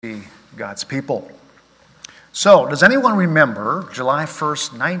Be God's people. So, does anyone remember July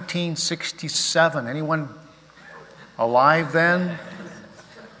 1st, 1967? Anyone alive then?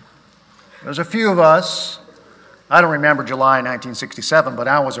 There's a few of us. I don't remember July 1967, but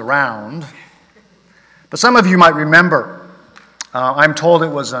I was around. But some of you might remember. I'm told it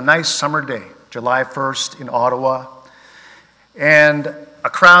was a nice summer day, July 1st in Ottawa. And a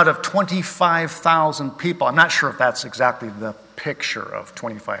crowd of 25,000 people. I'm not sure if that's exactly the picture of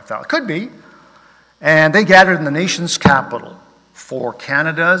 25,000. Could be. And they gathered in the nation's capital for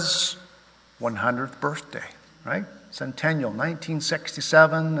Canada's 100th birthday, right? Centennial,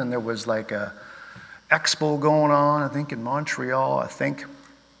 1967, and there was like a expo going on, I think, in Montreal,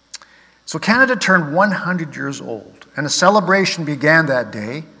 So Canada turned 100 years old, and the celebration began that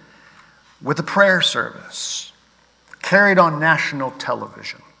day with a prayer service carried on national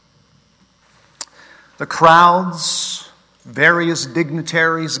television. The crowds, various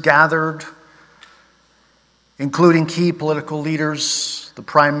dignitaries gathered, including key political leaders, the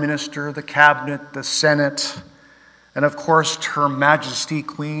Prime Minister, the Cabinet, the Senate, and of course Her Majesty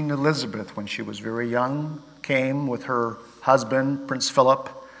Queen Elizabeth, when she was very young, came with her husband, Prince Philip.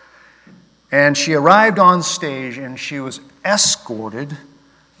 And she arrived on stage and she was escorted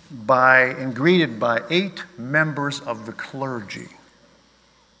by and greeted by 8 members of the clergy.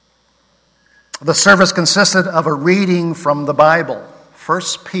 The service consisted of a reading from the Bible, 1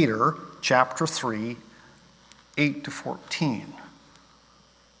 Peter chapter 3, 8 to 14,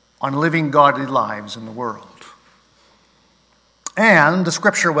 on living godly lives in the world. And the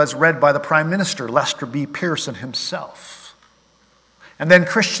scripture was read by the Prime Minister, Lester B. Pearson himself. And then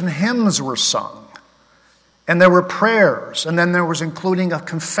Christian hymns were sung. And there were prayers. And then there was including a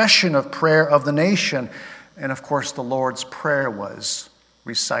confession of prayer of the nation. And of course the Lord's Prayer was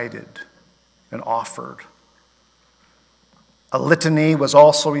recited and offered. A litany was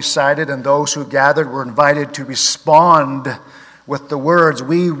also recited, and those who gathered were invited to respond with the words,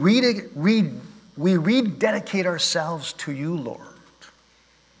 we rededicate ourselves to you, Lord.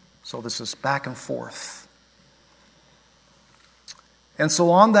 So this is back and forth. And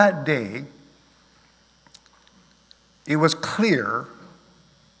so on that day, it was clear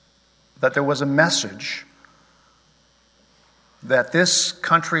that there was a message that this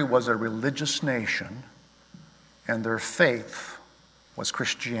country was a religious nation and their faith was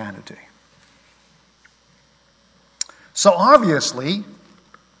Christianity. So obviously,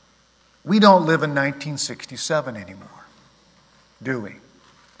 we don't live in 1967 anymore, do we?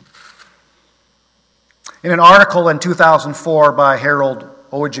 In an article in 2004 by Harold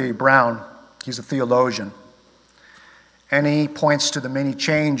O.J. Brown, he's a theologian, and he points to the many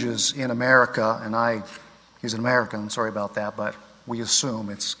changes in America, and he's an American, sorry about that, but we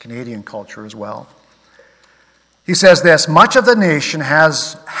assume it's Canadian culture as well. He says this, much of the nation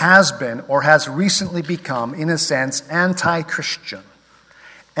has been or has recently become, in a sense, anti-Christian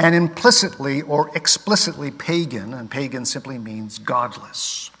and implicitly or explicitly pagan, and pagan simply means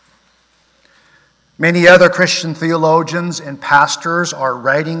godless. Many other Christian theologians and pastors are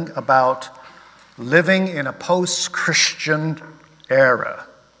writing about living in a post-Christian era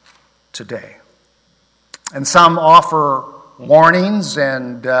today. And some offer warnings,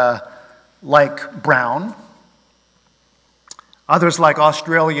 and like Brown. Others, like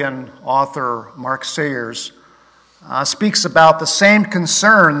Australian author Mark Sayers, speaks about the same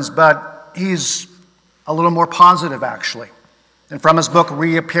concerns, but he's a little more positive, actually. And from his book,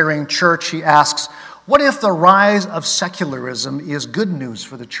 Reappearing Church, he asks, what if the rise of secularism is good news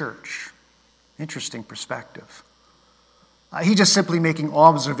for the church? Interesting perspective. He's just simply making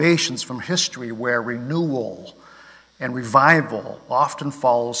observations from history where renewal and revival often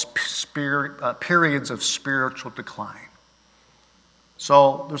follows periods of spiritual decline.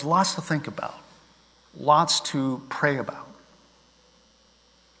 So there's lots to think about, lots to pray about.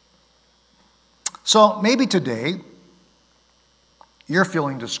 So maybe today you're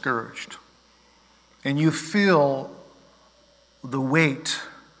feeling discouraged and you feel the weight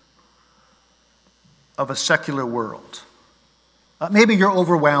of a secular world. Maybe you're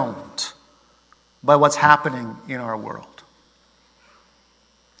overwhelmed by what's happening in our world.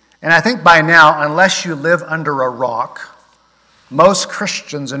 And I think by now, unless you live under a rock, most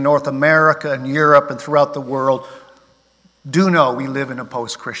Christians in North America and Europe and throughout the world do know we live in a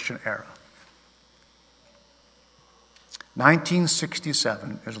post-Christian era.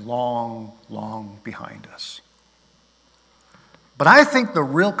 1967 is long, long behind us. But I think the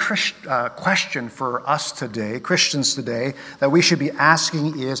real question for us today, Christians today, that we should be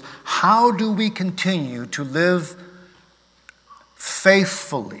asking is, how do we continue to live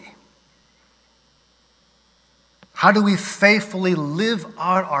faithfully How do we faithfully live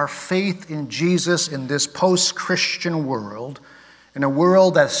out our faith in Jesus in this post-Christian world, in a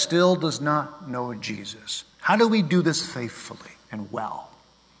world that still does not know Jesus? How do we do this faithfully and well?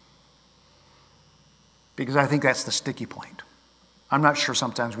 Because I think that's the sticky point. I'm not sure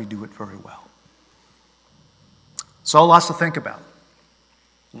sometimes we do it very well. So lots to think about.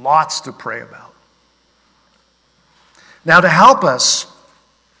 Lots to pray about. Now to help us,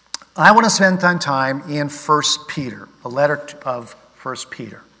 I want to spend some time in 1 Peter, the letter of 1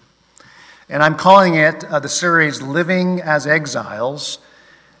 Peter. And I'm calling it the series Living as Exiles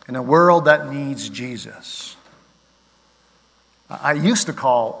in a World That Needs Jesus. I used to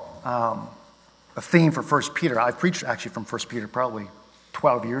call a theme for 1 Peter. I preached actually from 1 Peter probably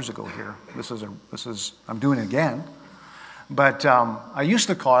 12 years ago here. I'm doing it again. But I used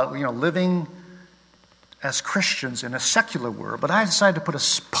to call it, living as Christians in a secular world, but I decided to put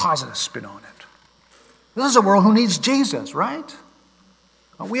a positive spin on it. This is a world who needs Jesus, right?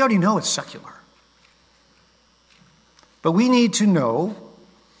 Well, we already know it's secular. But we need to know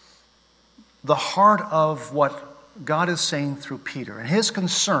the heart of what God is saying through Peter. And his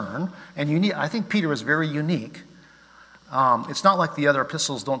concern, and I think Peter is very unique. It's not like the other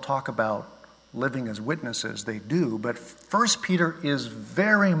epistles don't talk about living as witnesses. They do. But 1 Peter is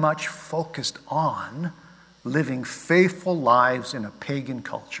very much focused on living faithful lives in a pagan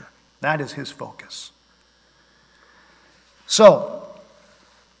culture. That is his focus. So,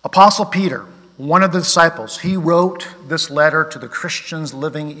 Apostle Peter, one of the disciples, he wrote this letter to the Christians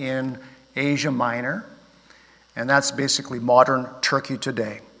living in Asia Minor, and that's basically modern Turkey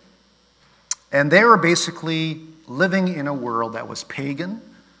today. And they were basically living in a world that was pagan,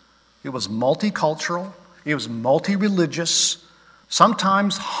 it was multicultural, it was multi-religious,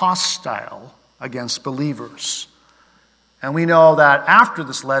 sometimes hostile against believers. And we know that after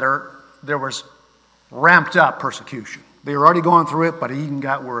this letter, there was ramped up persecution. They were already going through it, but it even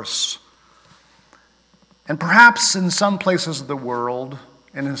got worse. And perhaps in some places of the world,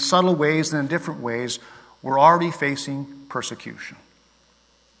 and in subtle ways and in different ways, we're already facing persecution.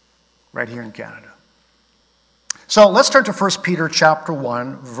 Right here in Canada. So let's turn to 1 Peter chapter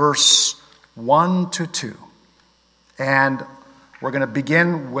 1, verse 1 to 2. And we're going to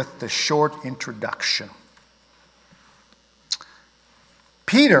begin with the short introduction.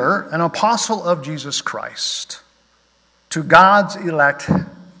 Peter, an apostle of Jesus Christ, to God's elect,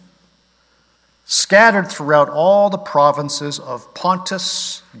 scattered throughout all the provinces of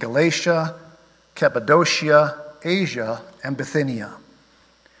Pontus, Galatia, Cappadocia, Asia, and Bithynia,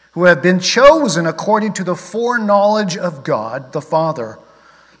 who have been chosen according to the foreknowledge of God the Father,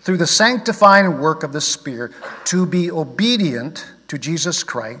 through the sanctifying work of the Spirit, to be obedient to Jesus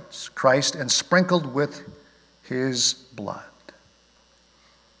Christ and sprinkled with his blood.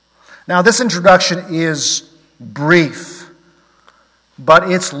 Now, this introduction is brief,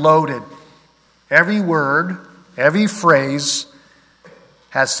 but it's loaded. Every word, every phrase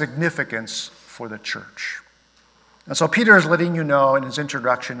has significance for the church. And so Peter is letting you know in his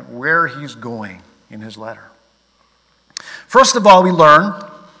introduction where he's going in his letter. First of all, we learn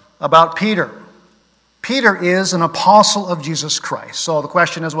about Peter. Peter is an apostle of Jesus Christ. So the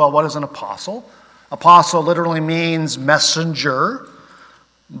question is, well, what is an apostle? Apostle literally means messenger.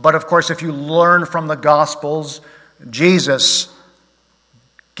 But of course, if you learn from the Gospels, Jesus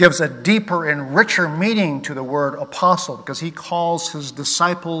gives a deeper and richer meaning to the word apostle because he calls his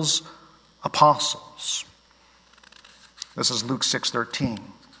disciples apostles. This is Luke 6:13.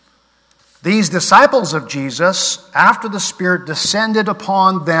 These disciples of Jesus, after the Spirit descended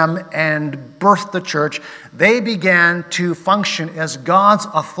upon them and birthed the church, they began to function as God's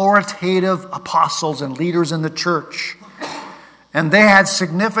authoritative apostles and leaders in the church. And they had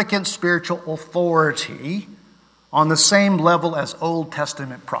significant spiritual authority on the same level as Old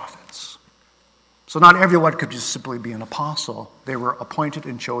Testament prophets. So not everyone could just simply be an apostle. They were appointed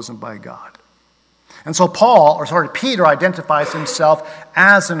and chosen by God. And so Peter identifies himself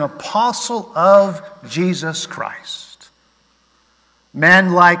as an apostle of Jesus Christ.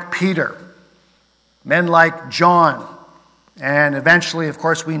 Men like Peter, men like John, and eventually, of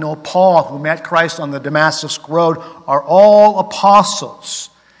course, we know Paul, who met Christ on the Damascus Road, are all apostles.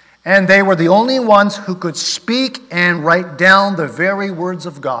 And they were the only ones who could speak and write down the very words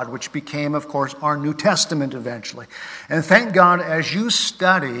of God, which became, of course, our New Testament eventually. And thank God, as you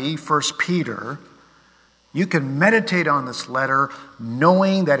study 1 Peter, you can meditate on this letter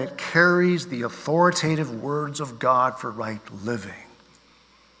knowing that it carries the authoritative words of God for right living.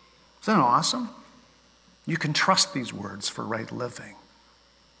 Isn't that awesome? You can trust these words for right living.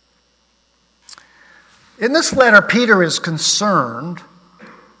 In this letter, Peter is concerned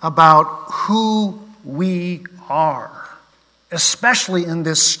about who we are, especially in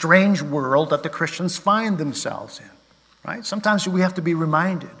this strange world that the Christians find themselves in, right? Sometimes we have to be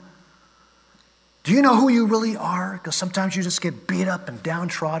reminded. Do you know who you really are? Because sometimes you just get beat up and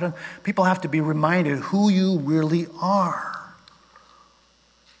downtrodden. People have to be reminded who you really are.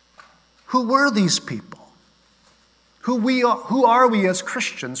 Who were these people? Who are we as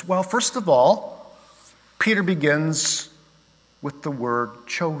Christians? Well, first of all, Peter begins with the word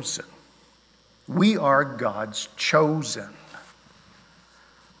chosen. We are God's chosen.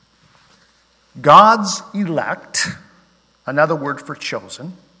 God's elect, another word for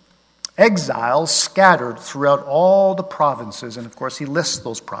chosen, exiles scattered throughout all the provinces, and of course he lists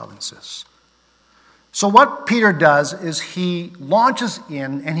those provinces. So what Peter does is he launches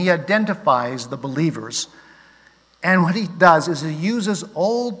in and he identifies the believers. And what he does is he uses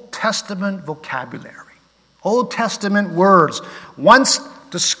Old Testament vocabulary. Old Testament words once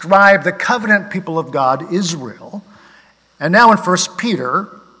described the covenant people of God, Israel. And now in 1 Peter,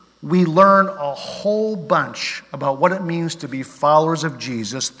 we learn a whole bunch about what it means to be followers of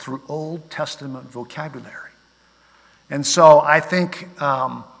Jesus through Old Testament vocabulary. And so I think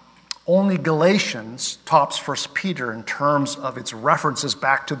only Galatians tops 1 Peter in terms of its references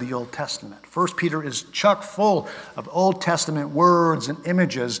back to the Old Testament. 1 Peter is chock full of Old Testament words and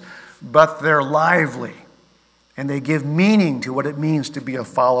images, but they're lively, and they give meaning to what it means to be a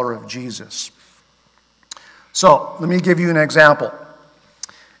follower of Jesus. So, let me give you an example.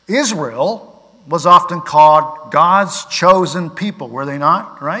 Israel was often called God's chosen people, were they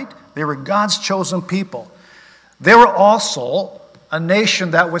not? Right? They were God's chosen people. They were also a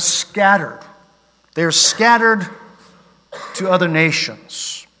nation that was scattered. They were scattered to other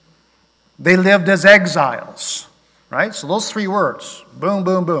nations. They lived as exiles, right? So those three words, boom,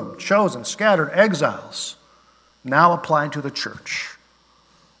 boom, boom, chosen, scattered, exiles, now applying to the church.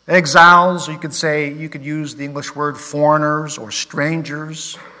 Exiles, you could use the English word foreigners or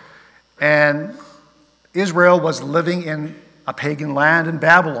strangers. And Israel was living in a pagan land in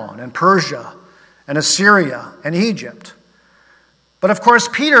Babylon and Persia and Assyria and Egypt. But of course,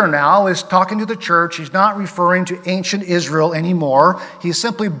 Peter now is talking to the church. He's not referring to ancient Israel anymore. He's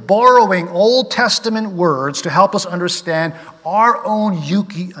simply borrowing Old Testament words to help us understand our own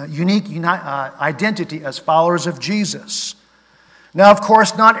unique identity as followers of Jesus. Now, of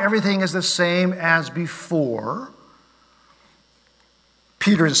course, not everything is the same as before.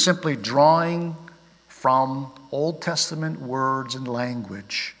 Peter is simply drawing from Old Testament words and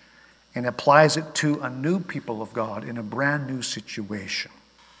language and applies it to a new people of God in a brand new situation.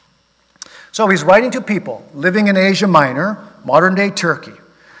 So he's writing to people living in Asia Minor, modern-day Turkey.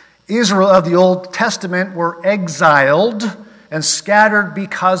 Israel of the Old Testament were exiled and scattered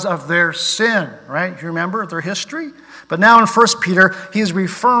because of their sin, right? You remember their history? But now in 1 Peter, he's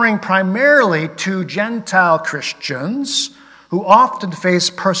referring primarily to Gentile Christians who often face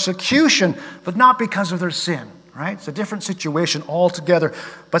persecution, but not because of their sin. Right? It's a different situation altogether.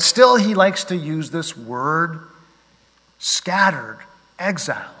 But still, he likes to use this word, scattered,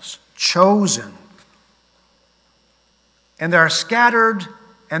 exiles, chosen. And they're scattered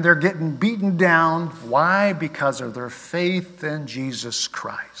and they're getting beaten down. Why? Because of their faith in Jesus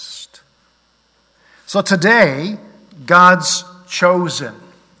Christ. So today, God's chosen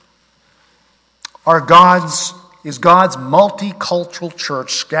is God's multicultural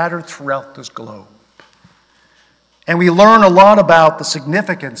church scattered throughout this globe. And we learn a lot about the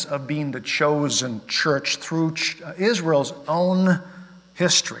significance of being the chosen church through Israel's own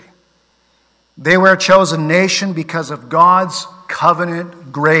history. They were a chosen nation because of God's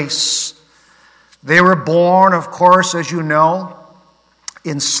covenant grace. They were born, of course, as you know,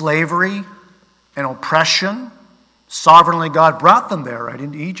 in slavery and oppression. Sovereignly, God brought them there, right,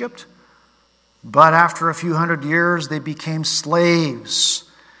 into Egypt. But after a few hundred years, they became slaves.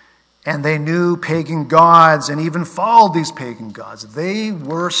 And they knew pagan gods and even followed these pagan gods. They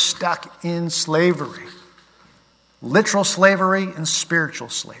were stuck in slavery. Literal slavery and spiritual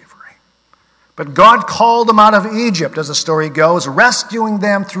slavery. But God called them out of Egypt, as the story goes, rescuing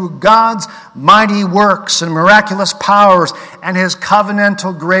them through God's mighty works and miraculous powers and His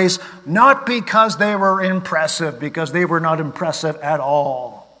covenantal grace, not because they were impressive, because they were not impressive at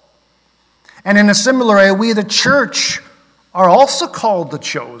all. And in a similar way, we, the church, are also called the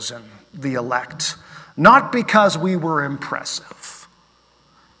chosen, the elect, not because we were impressive.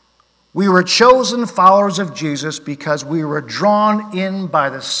 We were chosen followers of Jesus because we were drawn in by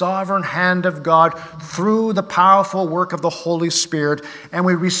the sovereign hand of God through the powerful work of the Holy Spirit, and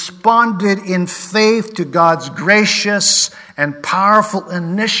we responded in faith to God's gracious and powerful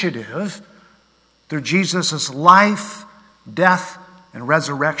initiative through Jesus' life, death, and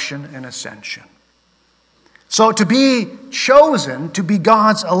resurrection and ascension. So to be chosen, to be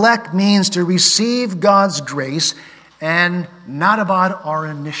God's elect, means to receive God's grace and not about our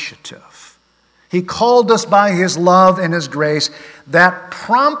initiative. He called us by His love and His grace that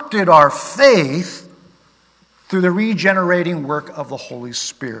prompted our faith through the regenerating work of the Holy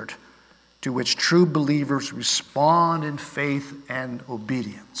Spirit, to which true believers respond in faith and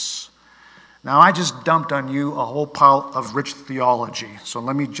obedience. Now, I just dumped on you a whole pile of rich theology, so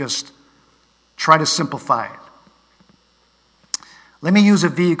let me just try to simplify it. Let me use a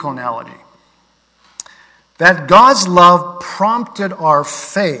vehicle analogy. That God's love prompted our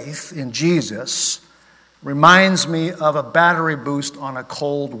faith in Jesus reminds me of a battery boost on a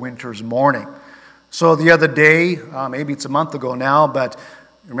cold winter's morning. So the other day, maybe it's a month ago now, but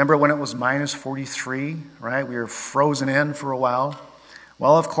remember when it was minus 43, right? We were frozen in for a while.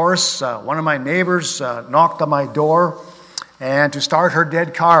 Well, of course, one of my neighbors knocked on my door and to start her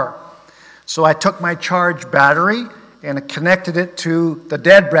dead car. So I took my charged battery and connected it to the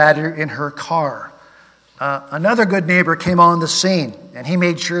dead battery in her car. Another good neighbor came on the scene, and he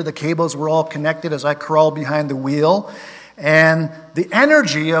made sure the cables were all connected as I crawled behind the wheel. And the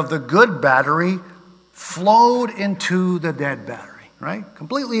energy of the good battery flowed into the dead battery, right?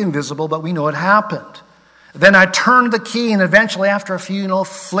 Completely invisible, but we know it happened. Then I turned the key, and eventually, after a few,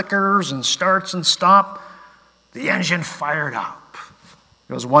 flickers and starts and stop, the engine fired up.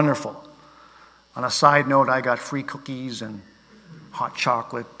 It was wonderful. On a side note, I got free cookies and hot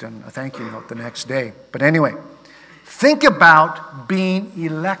chocolate and a thank you note the next day. But anyway, think about being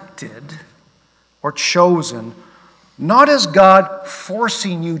elected or chosen, not as God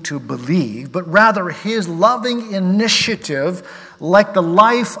forcing you to believe, but rather His loving initiative, like the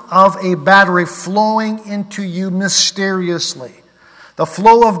life of a battery flowing into you mysteriously. The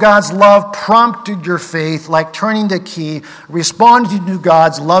flow of God's love prompted your faith, like turning the key, responding to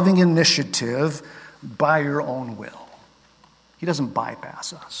God's loving initiative by your own will. He doesn't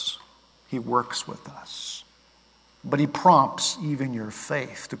bypass us. He works with us. But He prompts even your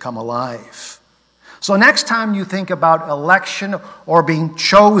faith to come alive. So next time you think about election or being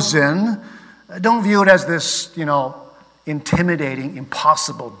chosen, don't view it as this, intimidating,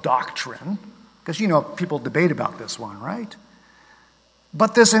 impossible doctrine. Because, people debate about this one, right?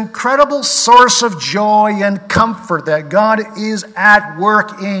 But this incredible source of joy and comfort that God is at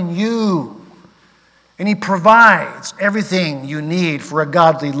work in you. And He provides everything you need for a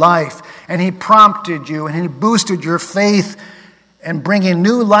godly life. And He prompted you and He boosted your faith and bringing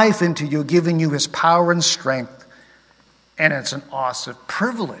new life into you, giving you His power and strength. And it's an awesome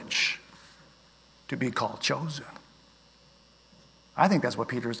privilege to be called chosen. I think that's what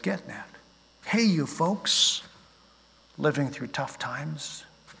Peter is getting at. Hey, you folks living through tough times,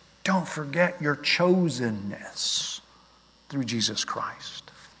 don't forget your chosenness through Jesus Christ.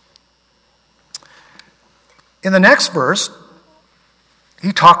 In the next verse,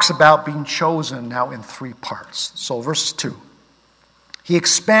 he talks about being chosen now in three parts. So verse 2. He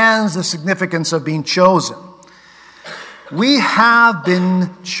expands the significance of being chosen. We have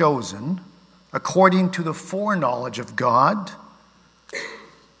been chosen according to the foreknowledge of God,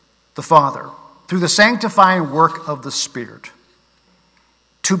 the Father, through the sanctifying work of the Spirit,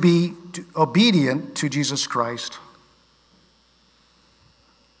 to be obedient to Jesus Christ.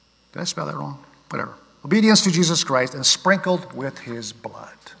 Did I spell that wrong? Whatever. Obedience to Jesus Christ and sprinkled with His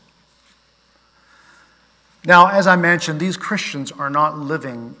blood. Now, as I mentioned, these Christians are not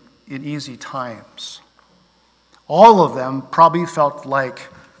living in easy times. All of them probably felt like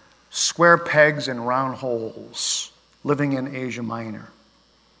square pegs in round holes living in Asia Minor.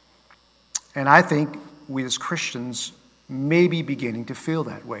 And I think we as Christians may be beginning to feel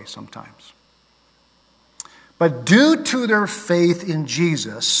that way sometimes. But due to their faith in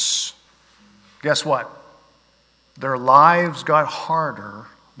Jesus, guess what? Their lives got harder,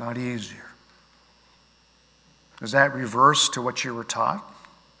 not easier. Does that reverse to what you were taught?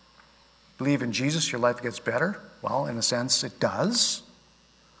 Believe in Jesus, your life gets better? Well, in a sense, it does.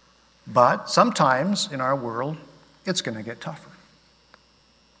 But sometimes in our world, it's going to get tougher.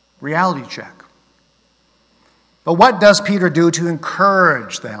 Reality check. But what does Peter do to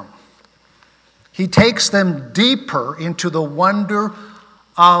encourage them? He takes them deeper into the wonder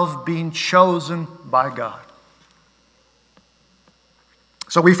of being chosen by God.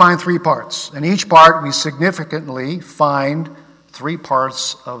 So we find three parts. In each part, we significantly find three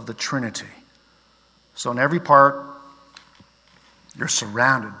parts of the Trinity. So in every part, you're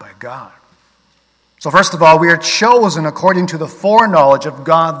surrounded by God. So first of all, we are chosen according to the foreknowledge of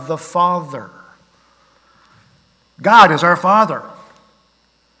God the Father. God is our Father.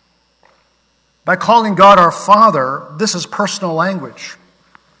 By calling God our Father, this is personal language.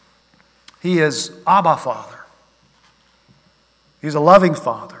 He is Abba Father. He's a loving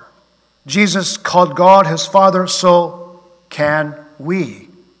Father. Jesus called God his Father, so can we,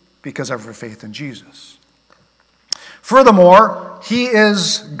 because of our faith in Jesus. Furthermore, he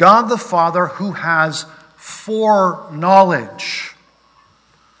is God the Father who has foreknowledge.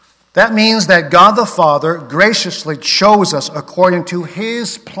 That means that God the Father graciously chose us according to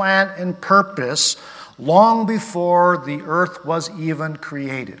his plan and purpose long before the earth was even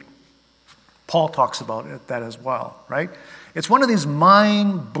created. Paul talks about that as well, right? It's one of these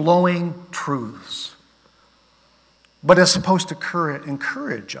mind-blowing truths, but it's supposed to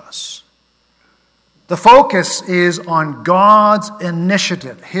encourage us. The focus is on God's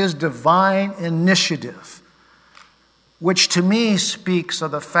initiative, his divine initiative, which to me speaks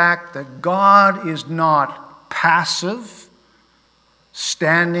of the fact that God is not passive,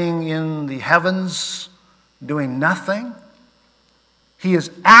 standing in the heavens, doing nothing. He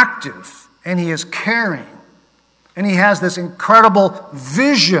is active and he is caring. And he has this incredible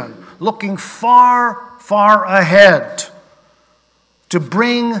vision looking far, far ahead to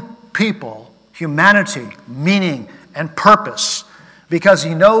bring people, humanity, meaning and purpose, because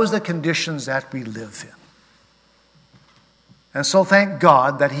he knows the conditions that we live in. And so thank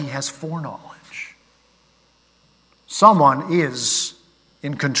God that he has foreknowledge. Someone is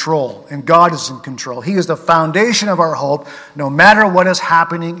in control, and God is in control. He is the foundation of our hope. No matter what is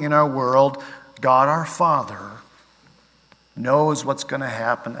happening in our world, God our Father knows what's going to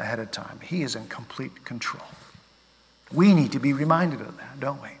happen ahead of time. He is in complete control. We need to be reminded of that,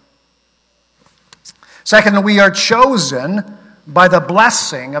 don't we? Second, we are chosen by the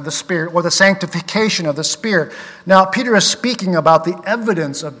blessing of the Spirit or the sanctification of the Spirit. Now, Peter is speaking about the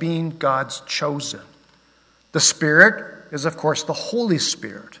evidence of being God's chosen. The Spirit is, of course, the Holy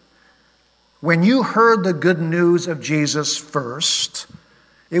Spirit. When you heard the good news of Jesus first,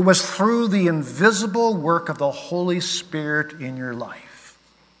 it was through the invisible work of the Holy Spirit in your life.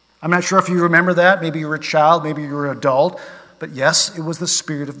 I'm not sure if you remember that. Maybe you were a child, maybe you were an adult. But yes, it was the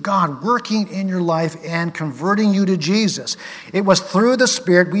Spirit of God working in your life and converting you to Jesus. It was through the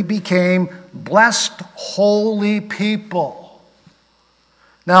Spirit we became blessed, holy people.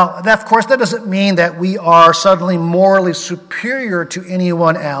 Now, of course, that doesn't mean that we are suddenly morally superior to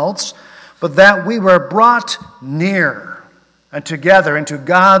anyone else, but that we were brought near and together into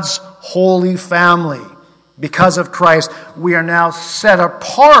God's holy family. Because of Christ, we are now set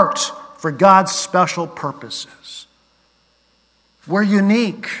apart for God's special purposes. We're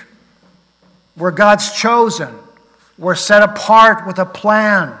unique. We're God's chosen. We're set apart with a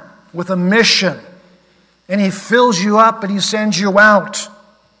plan, with a mission. And he fills you up and he sends you out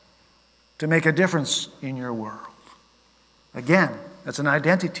to make a difference in your world. Again, that's an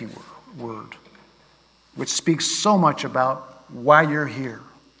identity word, which speaks so much about why you're here.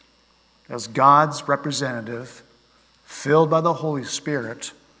 As God's representative, filled by the Holy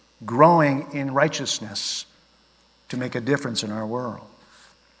Spirit, growing in righteousness to make a difference in our world.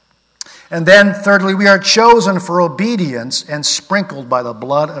 And then, thirdly, we are chosen for obedience and sprinkled by the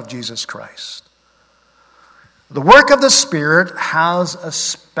blood of Jesus Christ. The work of the Spirit has a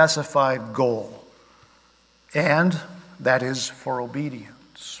specified goal, and that is for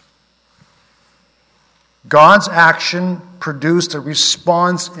obedience. God's action produced a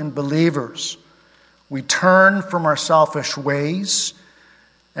response in believers. We turn from our selfish ways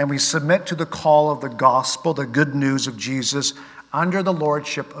and we submit to the call of the gospel, the good news of Jesus, under the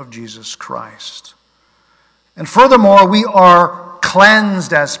lordship of Jesus Christ. And furthermore, we are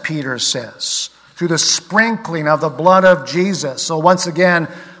cleansed, as Peter says, through the sprinkling of the blood of Jesus. So once again,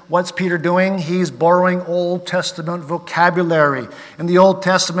 what's Peter doing? He's borrowing Old Testament vocabulary. In the Old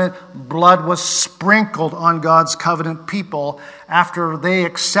Testament, blood was sprinkled on God's covenant people after they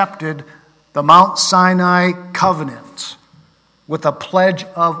accepted the Mount Sinai covenant with a pledge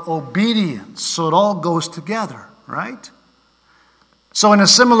of obedience. So it all goes together, right? So in a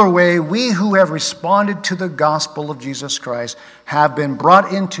similar way, we who have responded to the gospel of Jesus Christ have been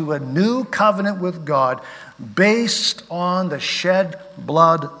brought into a new covenant with God based on the shed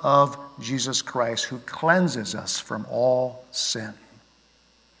blood of Jesus Christ, who cleanses us from all sin.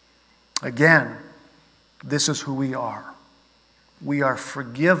 Again, this is who we are. We are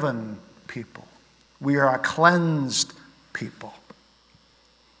forgiven people. We are a cleansed people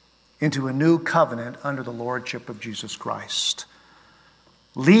into a new covenant under the lordship of Jesus Christ,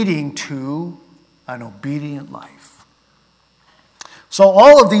 leading to an obedient life. So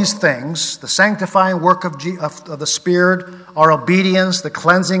all of these things, the sanctifying work of the Spirit, our obedience, the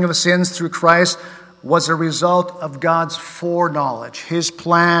cleansing of sins through Christ, was a result of God's foreknowledge, his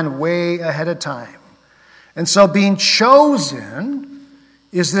plan way ahead of time. And so being chosen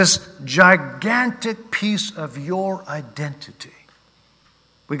is this gigantic piece of your identity.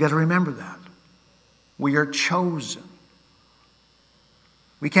 We got to remember that. We are chosen.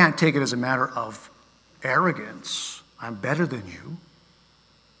 We can't take it as a matter of arrogance. I'm better than you.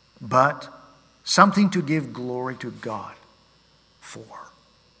 But something to give glory to God for,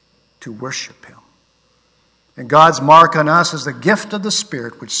 to worship Him. And God's mark on us is the gift of the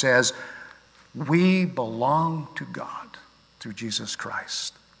Spirit, which says we belong to God through Jesus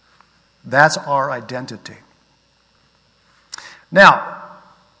Christ. That's our identity. Now,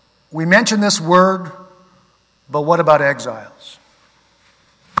 we mentioned this word, but what about exiles?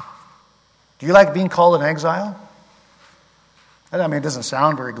 Do you like being called an exile? I mean, it doesn't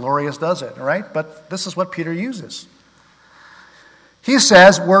sound very glorious, does it? Right? But this is what Peter uses. He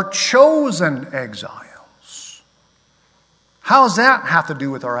says we're chosen exiles. How does that have to do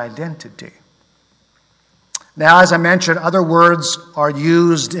with our identity? Now, as I mentioned, other words are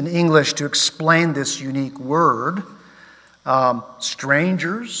used in English to explain this unique word.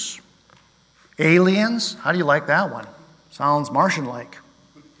 Strangers, aliens. How do you like that one? Sounds Martian-like.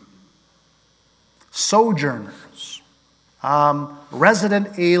 Sojourners.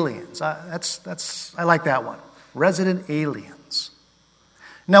 Resident aliens. I like that one. Resident aliens.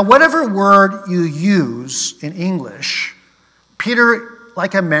 Now, whatever word you use in English, Peter,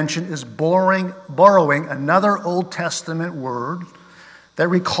 like I mentioned, is borrowing another Old Testament word that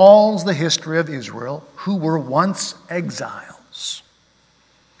recalls the history of Israel, who were once exiles.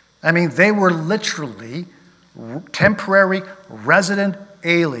 I mean, they were literally temporary resident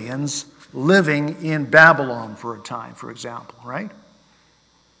aliens living in Babylon for a time, for example, right?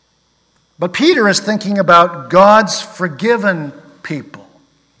 But Peter is thinking about God's forgiven people.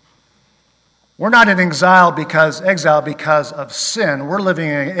 We're not in exile because of sin. We're living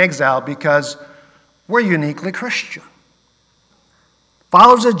in exile because we're uniquely Christian.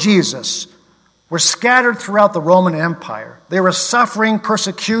 Followers of Jesus were scattered throughout the Roman Empire. They were suffering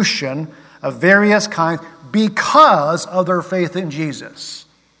persecution of various kinds because of their faith in Jesus.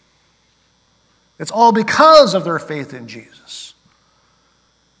 It's all because of their faith in Jesus.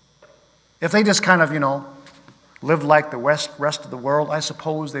 If they just kind of, lived like the rest of the world, I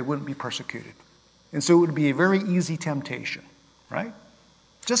suppose they wouldn't be persecuted. And so it would be a very easy temptation, right?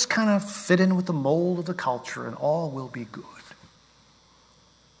 Just kind of fit in with the mold of the culture and all will be good.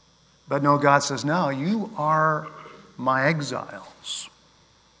 But no, God says, no, you are my exiles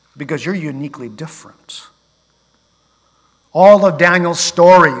because you're uniquely different. All of Daniel's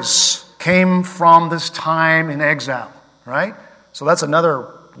stories came from this time in exile, right? So that's another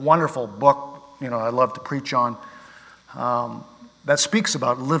wonderful book, I love to preach on, that speaks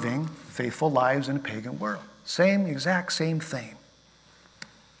about living faithful lives in a pagan world. Exact same thing.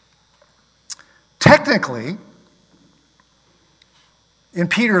 Technically, in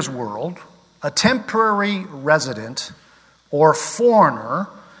Peter's world, a temporary resident or foreigner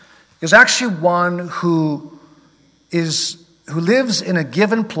is actually one who lives in a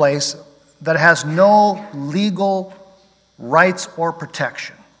given place that has no legal rights or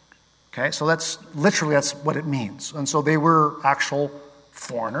protection. Okay, so that's what it means. And so they were actual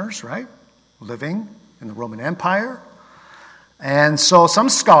foreigners, right? Living in the Roman Empire. And so some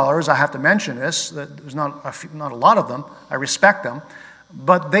scholars, I have to mention this, that there's not a lot of them, I respect them,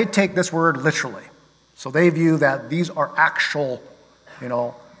 but they take this word literally. So they view that these are actual,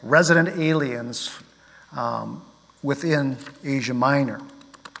 resident aliens within Asia Minor.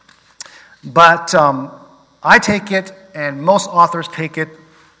 But I take it, and most authors take it,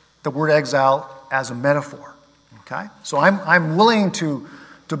 the word exile, as a metaphor. Okay? So I'm willing to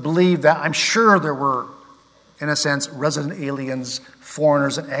believe that. I'm sure there were, in a sense, resident aliens,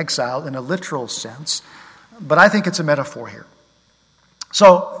 foreigners, and exile in a literal sense. But I think it's a metaphor here.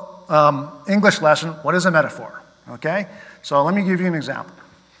 So, English lesson, what is a metaphor? Okay? So let me give you an example.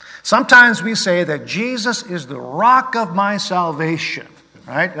 Sometimes we say that Jesus is the rock of my salvation.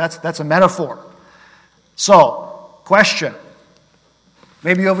 Right? That's a metaphor. So, question.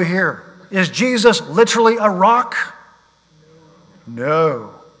 Maybe over here. Is Jesus literally a rock?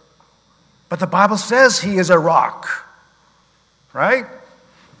 No. But the Bible says he is a rock. Right?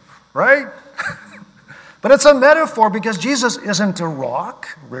 Right? But it's a metaphor because Jesus isn't a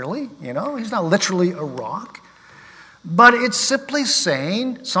rock, really. He's not literally a rock. But it's simply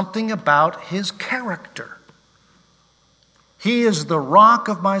saying something about his character. He is the rock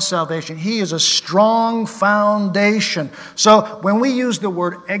of my salvation. He is a strong foundation. So when we use the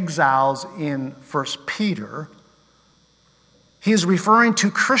word exiles in 1 Peter, he is referring to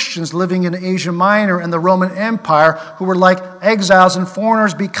Christians living in Asia Minor and the Roman Empire who were like exiles and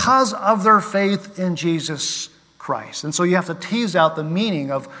foreigners because of their faith in Jesus Christ. And so you have to tease out the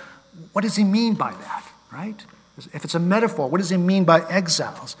meaning of what does he mean by that, right? If it's a metaphor, what does he mean by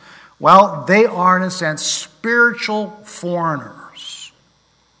exiles? Well, they are, in a sense, spiritual foreigners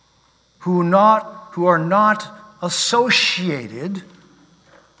who are not associated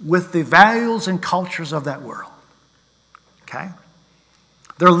with the values and cultures of that world. Okay?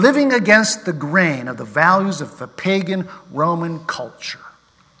 They're living against the grain of the values of the pagan Roman culture.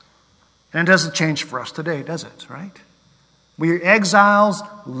 And it doesn't change for us today, does it? Right? We are exiles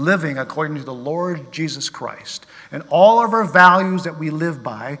living according to the Lord Jesus Christ. And all of our values that we live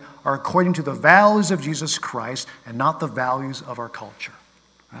by are according to the values of Jesus Christ and not the values of our culture.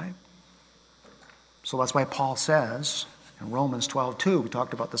 Right? So that's why Paul says in Romans 12:2, we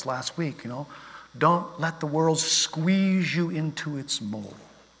talked about this last week, don't let the world squeeze you into its mold,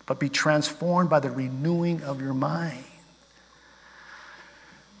 but be transformed by the renewing of your mind.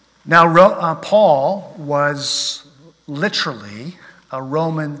 Now, Paul was literally a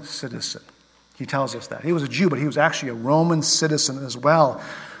Roman citizen. He tells us that. He was a Jew, but he was actually a Roman citizen as well.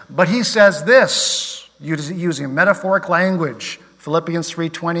 But he says this, using metaphoric language, Philippians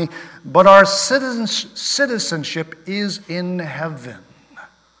 3:20, but our citizenship is in heaven.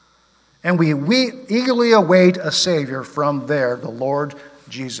 And we eagerly await a Savior from there, the Lord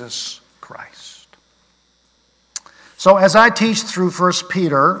Jesus Christ. So as I teach through 1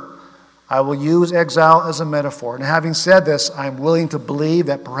 Peter, I will use exile as a metaphor. And having said this, I'm willing to believe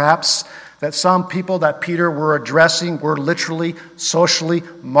that perhaps that some people that Peter were addressing were literally socially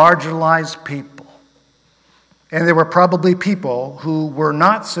marginalized people. And there were probably people who were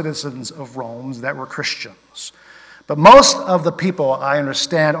not citizens of Rome that were Christians. But most of the people, I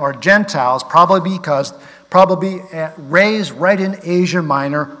understand, are Gentiles, probably raised right in Asia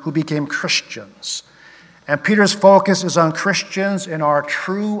Minor, who became Christians. And Peter's focus is on Christians and our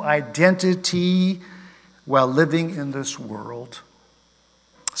true identity while living in this world.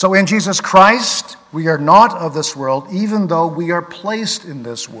 So in Jesus Christ, we are not of this world, even though we are placed in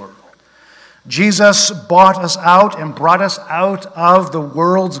this world. Jesus bought us out and brought us out of the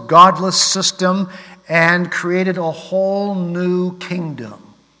world's godless system and created a whole new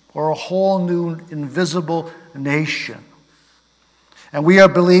kingdom, or a whole new invisible nation. And we, as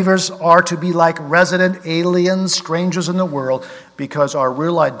believers, are to be like resident aliens, strangers in the world, because our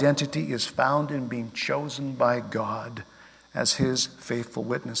real identity is found in being chosen by God as His faithful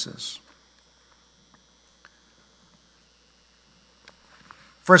witnesses.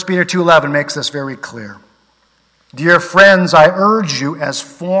 1 Peter 2:11 makes this very clear. Dear friends, I urge you as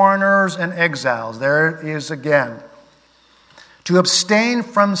foreigners and exiles, there it is again, to abstain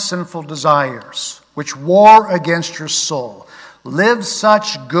from sinful desires, which war against your soul. Live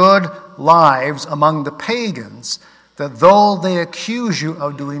such good lives among the pagans, that though they accuse you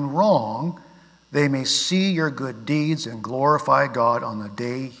of doing wrong, they may see your good deeds and glorify God on the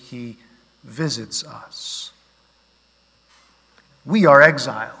day He visits us. We are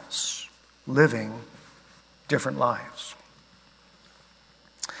exiles, living different lives.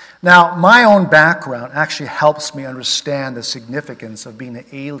 Now, my own background actually helps me understand the significance of being an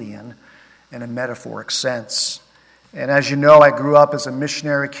alien in a metaphoric sense. And as you know, I grew up as a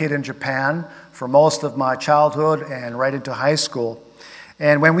missionary kid in Japan for most of my childhood and right into high school.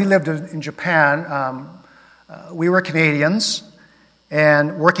 And when we lived in Japan, we were Canadians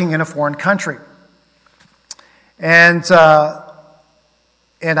and working in a foreign country. And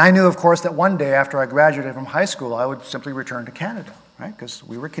I knew, of course, that one day after I graduated from high school, I would simply return to Canada, right? Because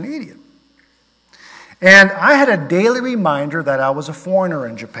we were Canadian. And I had a daily reminder that I was a foreigner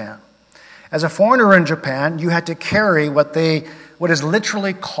in Japan. As a foreigner in Japan, you had to carry what is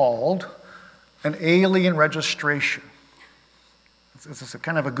literally called an alien registration. It's a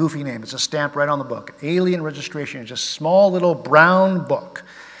kind of a goofy name. It's a stamp right on the book. Alien registration. It's just a small little brown book.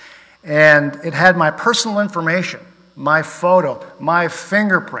 And it had my personal information, my photo, my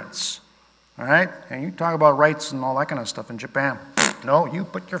fingerprints. All right? And you talk about rights and all that kind of stuff in Japan. No, you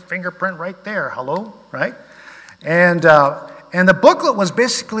put your fingerprint right there. Hello? Right? And the booklet was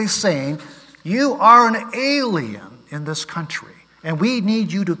basically saying, you are an alien in this country, and we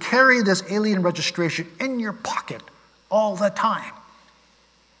need you to carry this alien registration in your pocket all the time.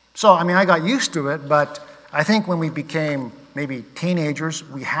 So, I got used to it, but I think when we became maybe teenagers,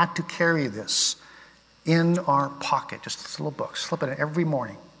 we had to carry this in our pocket, just this little book, slip it in every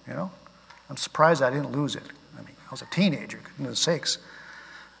morning, I'm surprised I didn't lose it. I was a teenager, goodness sakes.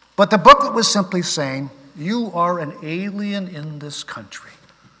 But the booklet was simply saying, you are an alien in this country.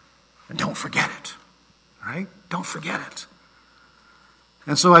 And don't forget it, right? Don't forget it.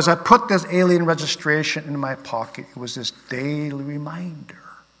 And so as I put this alien registration in my pocket, it was this daily reminder.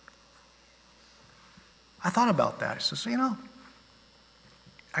 I thought about that. I said,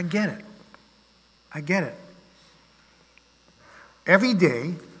 I get it. I get it. Every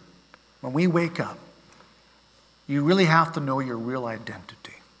day when we wake up, you really have to know your real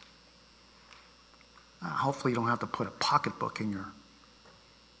identity. Hopefully you don't have to put a pocketbook in your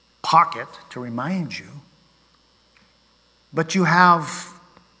pocket to remind you. But you have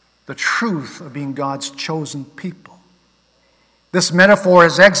the truth of being God's chosen people. This metaphor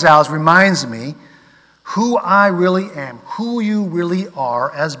as exiles reminds me who I really am, who you really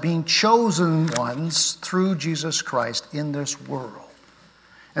are as being chosen ones through Jesus Christ in this world.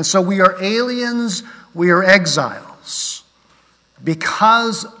 And so we are aliens, we are exiles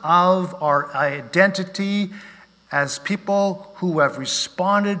because of our identity as people who have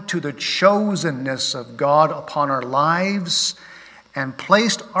responded to the chosenness of God upon our lives and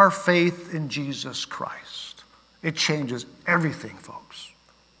placed our faith in Jesus Christ. It changes everything, folks,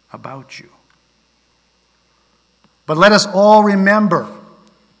 about you. But let us all remember,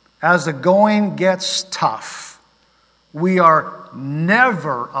 as the going gets tough, we are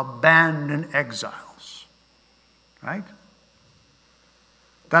never abandoned exiles. Right?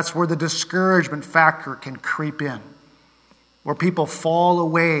 That's where the discouragement factor can creep in, where people fall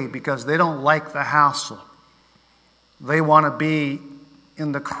away because they don't like the hassle. They want to be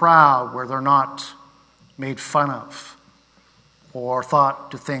in the crowd where they're not made fun of or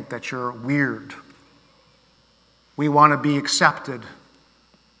thought to think that you're weird. We want to be accepted.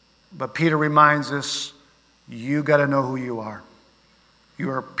 But Peter reminds us, you got to know who you are.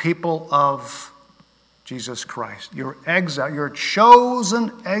 You are people of Jesus Christ. You're exile. You're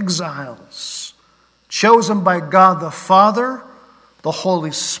chosen exiles. Chosen by God the Father, the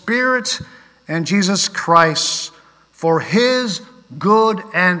Holy Spirit, and Jesus Christ for His good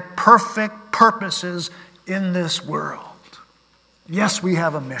and perfect purposes in this world. Yes, we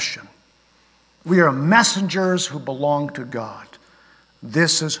have a mission. We are messengers who belong to God.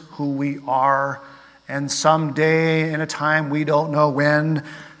 This is who we are. And someday, in a time we don't know when,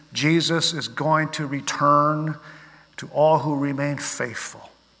 Jesus is going to return to all who remain faithful.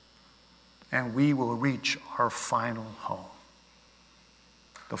 And we will reach our final home,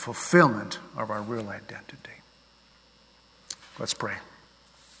 the fulfillment of our real identity. Let's pray.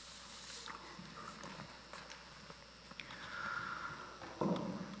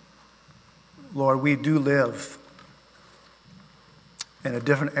 Lord, we do live in a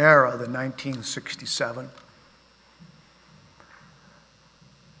different era than 1967.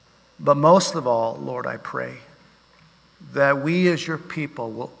 But most of all, Lord, I pray that we as your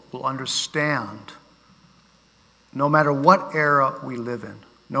people will understand, no matter what era we live in,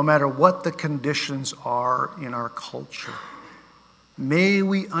 no matter what the conditions are in our culture, may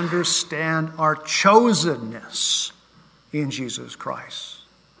we understand our chosenness in Jesus Christ.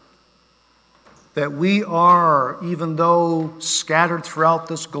 That we are, even though scattered throughout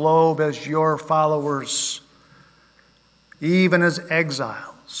this globe as your followers, even as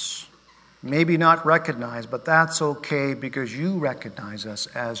exiles, maybe not recognized, but that's okay because you recognize us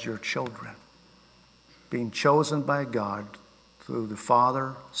as your children, being chosen by God through the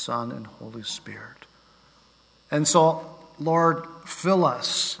Father, Son, and Holy Spirit. And so, Lord, fill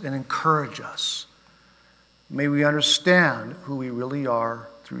us and encourage us. May we understand who we really are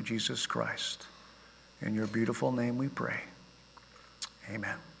through Jesus Christ. In your beautiful name we pray.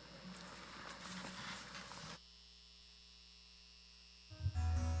 Amen.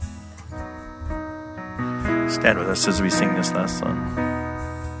 Stand with us as we sing this last song.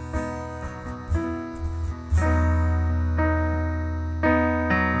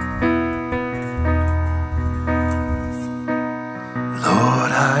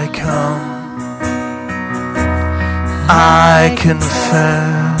 Lord, I come, I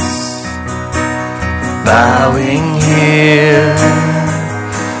confess, bowing here,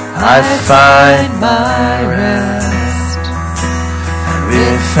 I find my rest, and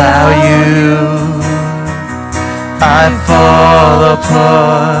without you, I fall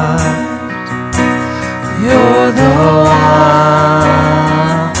apart. You're the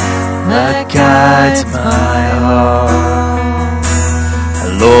one that guides my heart.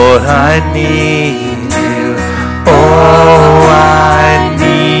 Lord, I need you. Oh, I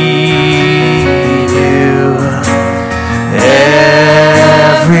need you.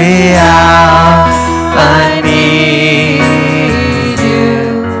 Every hour I need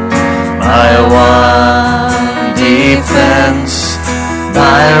you. My one defense,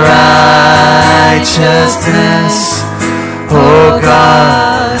 my righteousness. Oh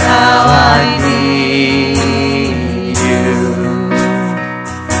God, how I need you.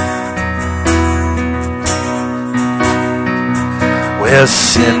 Where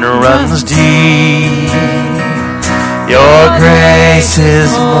sin runs deep, your grace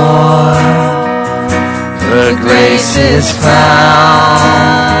is more. where grace is found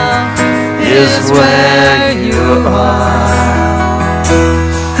is where you are.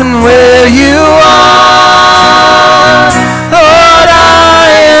 And where you are, Lord,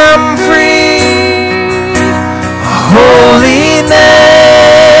 I am free. Holiness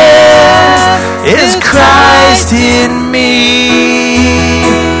is Christ in me.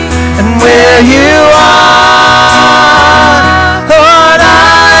 And where you are, Lord,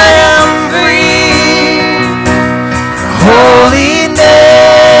 I am free. Holiness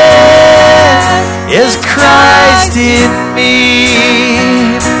is Christ in me.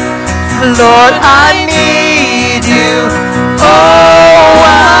 Lord, I need you. Oh,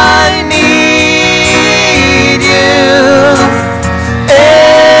 I need you.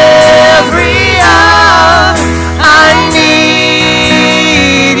 Every hour I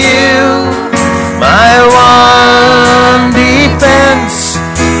need you. My one defense,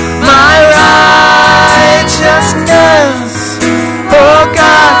 my righteousness. Oh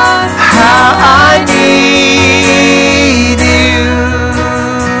God, how I need you.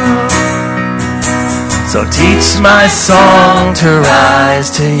 So teach my song to rise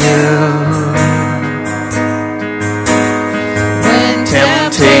to you. When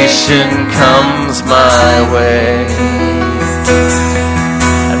temptation comes my way,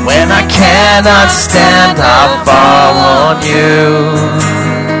 and when I cannot stand, I'll fall on you.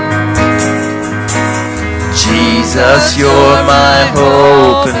 Jesus, you're my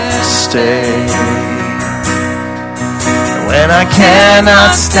hope and stay. When I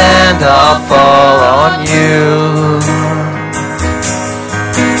cannot stand, I'll fall on you.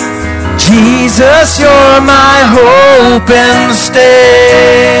 Jesus, you're my hope and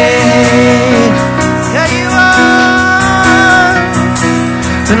stay. Yeah, you are.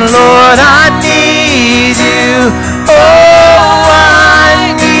 And Lord, I need